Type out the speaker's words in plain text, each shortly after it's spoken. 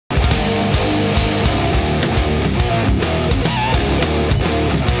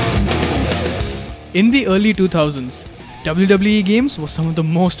In the early 2000s, WWE games were some of the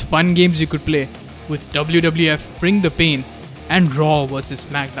most fun games you could play, with WWF Bring the Pain and Raw vs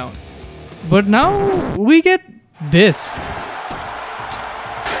SmackDown. But now we get this.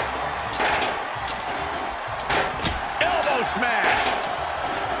 Elbow smash.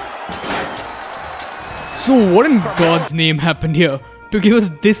 So what in God's name happened here to give us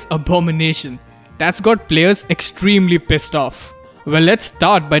this abomination that's got players extremely pissed off? Well, let's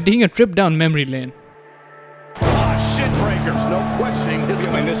start by taking a trip down memory lane. Shit breakers, no questioning.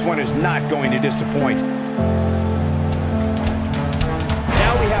 And this one is not going to disappoint.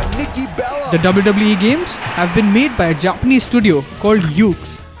 Now we have Nikki Bella. The WWE games have been made by a Japanese studio called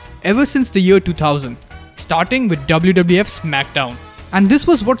Yuke's ever since the year 2000, starting with WWF SmackDown. And this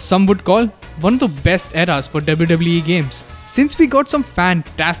was what some would call one of the best eras for WWE games, since we got some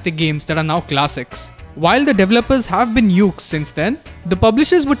fantastic games that are now classics. While the developers have been Yuke's since then, the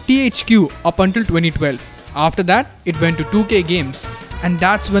publishers were THQ up until 2012. After that, it went to 2K Games, and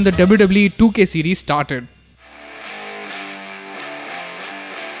that's when the WWE 2K series started.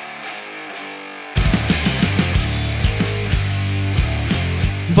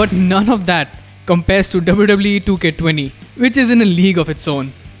 But none of that compares to WWE 2K20, which is in a league of its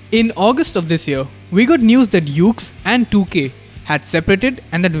own. In August of this year, we got news that Yuke's and 2K had separated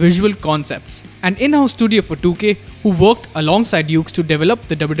and that Visual Concepts, an in-house studio for 2K who worked alongside Yuke's to develop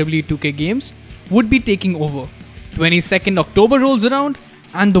the WWE 2K games, would be taking over. 22nd October rolls around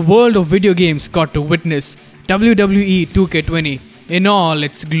and the world of video games got to witness WWE 2K20 in all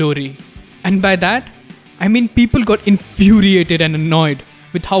its glory. And by that, I mean people got infuriated and annoyed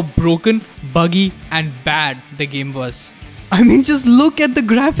with how broken, buggy and bad the game was. I mean, just look at the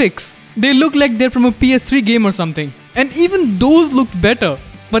graphics. They look like they're from a PS3 game or something. And even those looked better.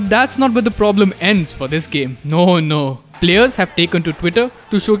 But that's not where the problem ends for this game. No. Players have taken to Twitter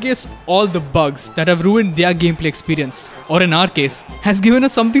to showcase all the bugs that have ruined their gameplay experience, or in our case, has given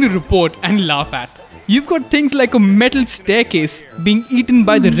us something to report and laugh at. You've got things like a metal staircase being eaten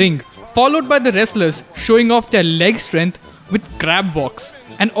by the ring, followed by the wrestlers showing off their leg strength with crab walks,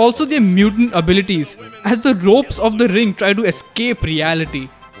 and also their mutant abilities as the ropes of the ring try to escape reality.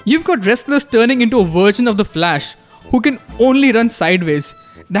 You've got wrestlers turning into a version of the Flash who can only run sideways,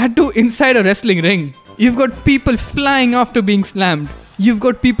 that too inside a wrestling ring. You've got people flying after being slammed. You've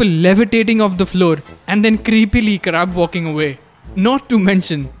got people levitating off the floor and then creepily crab walking away. Not to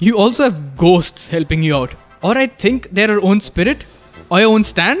mention, you also have ghosts helping you out. Or I think they're your own spirit? Or your own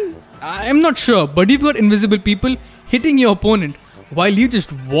stand? I'm not sure, but you've got invisible people hitting your opponent while you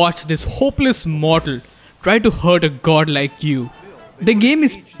just watch this hopeless mortal try to hurt a god like you. The game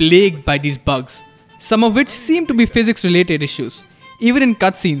is plagued by these bugs, some of which seem to be physics related issues. Even in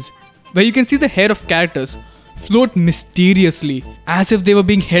cutscenes, where you can see the hair of characters float mysteriously as if they were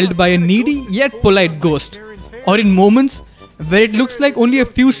being held by a needy yet polite ghost. Or in moments where it looks like only a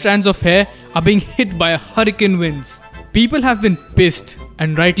few strands of hair are being hit by a hurricane winds. People have been pissed,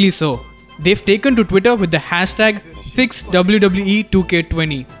 and rightly so. They've taken to Twitter with the hashtag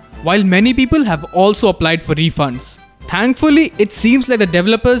 #FixWWE2K20, while many people have also applied for refunds. Thankfully, it seems like the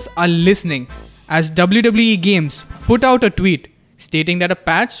developers are listening, as WWE Games put out a tweet stating that a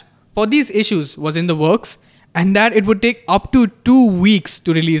patch for these issues was in the works and that it would take up to 2 weeks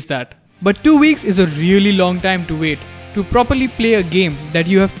to release that. But 2 weeks is a really long time to wait to properly play a game that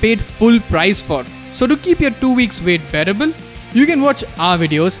you have paid full price for. So to keep your 2 weeks wait bearable, you can watch our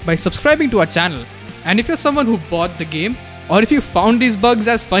videos by subscribing to our channel. And if you're someone who bought the game, or if you found these bugs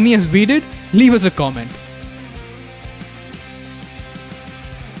as funny as we did, leave us a comment.